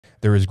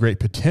there is great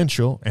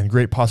potential and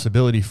great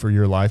possibility for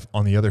your life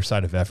on the other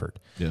side of effort.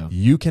 Yeah.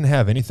 You can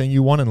have anything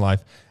you want in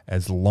life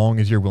as long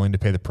as you're willing to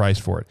pay the price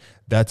for it.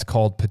 That's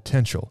called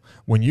potential.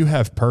 When you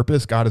have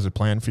purpose, God has a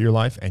plan for your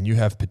life, and you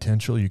have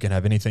potential, you can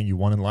have anything you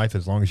want in life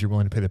as long as you're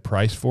willing to pay the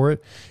price for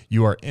it.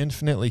 You are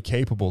infinitely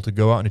capable to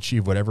go out and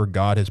achieve whatever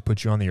God has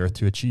put you on the earth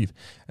to achieve.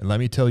 And let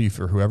me tell you,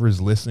 for whoever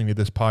is listening to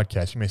this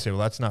podcast, you may say, well,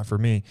 that's not for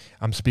me.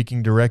 I'm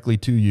speaking directly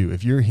to you.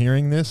 If you're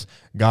hearing this,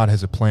 God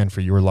has a plan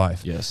for your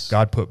life. Yes.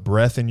 God put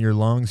breath in your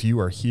lungs. You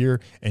are here,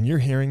 and you're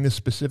hearing this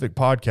specific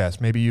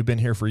podcast. Maybe you've been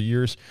here for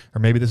years, or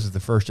maybe this is the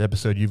first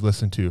episode you've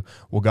listened to.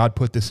 Well, God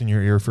put this in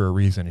your ear for a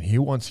reason, and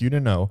he wants you to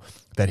know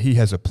that he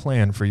has a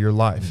plan for your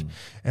life.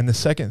 And the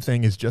second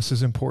thing is just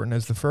as important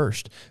as the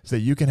first, is that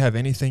you can have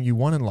anything you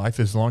want in life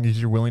as long as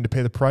you're willing to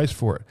pay the price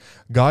for it.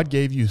 God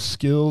gave you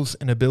skills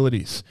and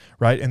abilities,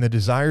 right? And the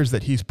desires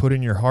that he's put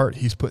in your heart,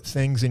 he's put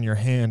things in your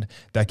hand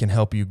that can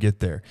help you get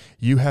there.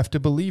 You have to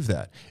believe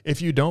that.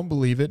 If you don't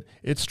believe it,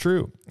 it's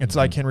true. It's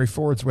like Henry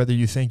Ford's, whether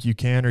you think you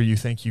can or you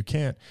think you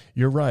can't,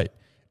 you're right.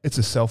 It's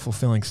a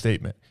self-fulfilling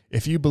statement.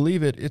 If you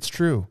believe it, it's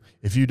true.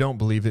 If you don't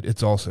believe it,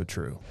 it's also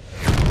true.